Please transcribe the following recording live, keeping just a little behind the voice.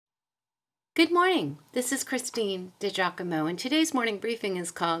Good morning. This is Christine DiGiacomo, and today's morning briefing is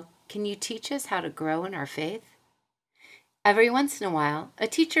called, Can You Teach Us How to Grow in Our Faith? Every once in a while, a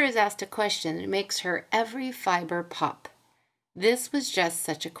teacher is asked a question that makes her every fiber pop. This was just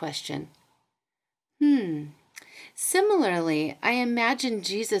such a question. Similarly, I imagine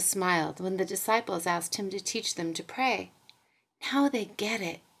Jesus smiled when the disciples asked him to teach them to pray. Now they get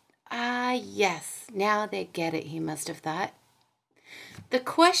it. Ah, yes, now they get it, he must have thought. The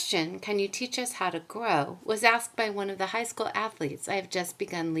question, can you teach us how to grow, was asked by one of the high school athletes I have just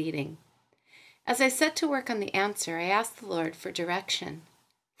begun leading. As I set to work on the answer, I asked the Lord for direction,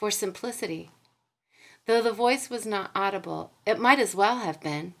 for simplicity. Though the voice was not audible, it might as well have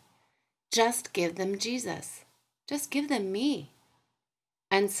been. Just give them Jesus. Just give them me.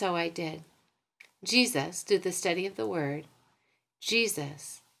 And so I did. Jesus through the study of the Word.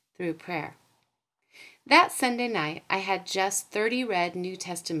 Jesus through prayer. That Sunday night, I had just 30 read New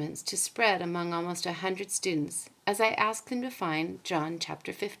Testaments to spread among almost 100 students as I asked them to find John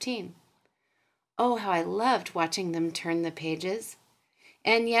chapter 15. Oh, how I loved watching them turn the pages.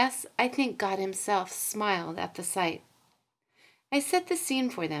 And yes, I think God himself smiled at the sight. I set the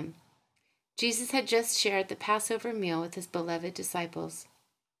scene for them. Jesus had just shared the Passover meal with his beloved disciples.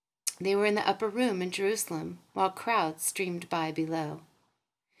 They were in the upper room in Jerusalem, while crowds streamed by below.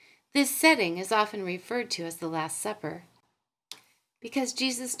 This setting is often referred to as the Last Supper, because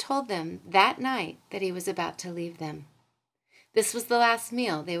Jesus told them that night that he was about to leave them. This was the last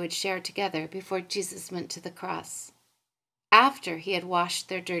meal they would share together before Jesus went to the cross. After he had washed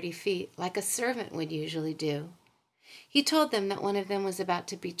their dirty feet, like a servant would usually do, he told them that one of them was about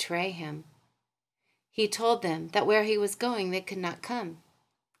to betray him. He told them that where he was going they could not come.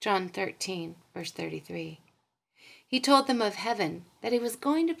 John 13, verse 33. He told them of heaven, that he was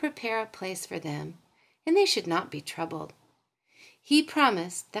going to prepare a place for them, and they should not be troubled. He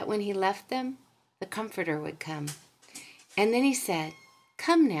promised that when he left them, the Comforter would come. And then he said,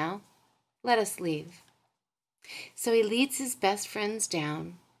 Come now, let us leave. So he leads his best friends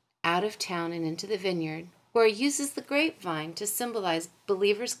down, out of town and into the vineyard, where he uses the grapevine to symbolize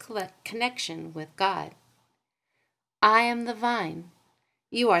believers' connection with God. I am the vine,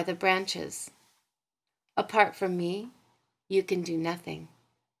 you are the branches. Apart from me, you can do nothing.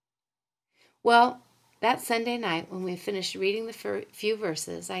 Well, that Sunday night when we finished reading the few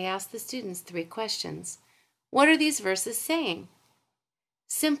verses, I asked the students 3 questions. What are these verses saying?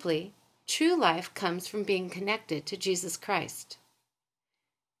 Simply, true life comes from being connected to Jesus Christ.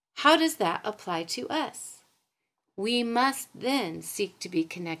 How does that apply to us? We must then seek to be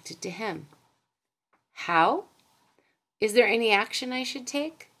connected to him. How? Is there any action I should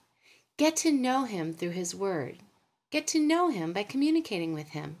take? Get to know him through his word. Get to know him by communicating with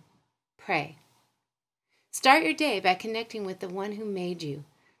him. Pray. Start your day by connecting with the one who made you,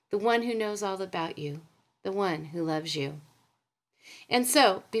 the one who knows all about you, the one who loves you. And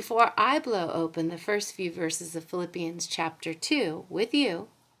so, before I blow open the first few verses of Philippians chapter 2 with you,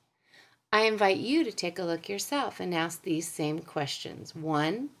 I invite you to take a look yourself and ask these same questions.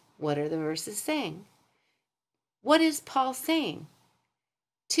 1, what are the verses saying? What is Paul saying?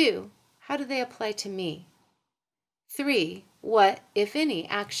 2, how do they apply to me? 3, what, if any,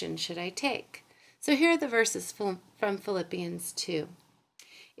 action should I take? So here are the verses from Philippians 2.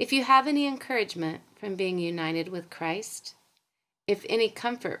 If you have any encouragement from being united with Christ, if any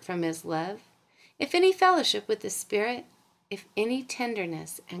comfort from his love, if any fellowship with the Spirit, if any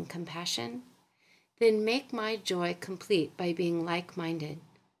tenderness and compassion, then make my joy complete by being like-minded,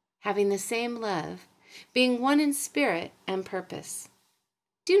 having the same love, being one in spirit and purpose.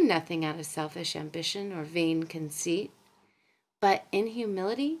 Do nothing out of selfish ambition or vain conceit, but in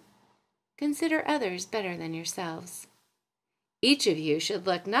humility, consider others better than yourselves. Each of you should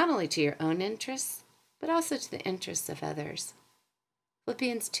look not only to your own interests, but also to the interests of others.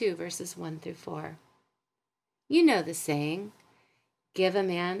 Philippians 2, verses 1 through 4. You know the saying, give a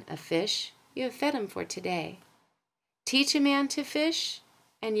man a fish, you have fed him for today. Teach a man to fish,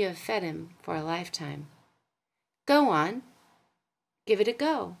 and you have fed him for a lifetime. Go on. Give it a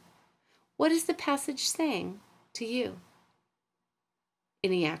go. What is the passage saying to you?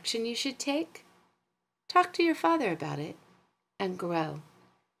 Any action you should take? Talk to your father about it and grow.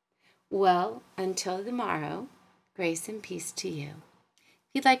 Well, until tomorrow, grace and peace to you.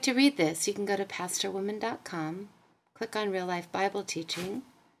 If you'd like to read this, you can go to pastorwoman.com, click on Real Life Bible Teaching,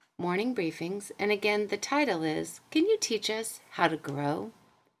 Morning Briefings, and again, the title is, Can You Teach Us How to Grow?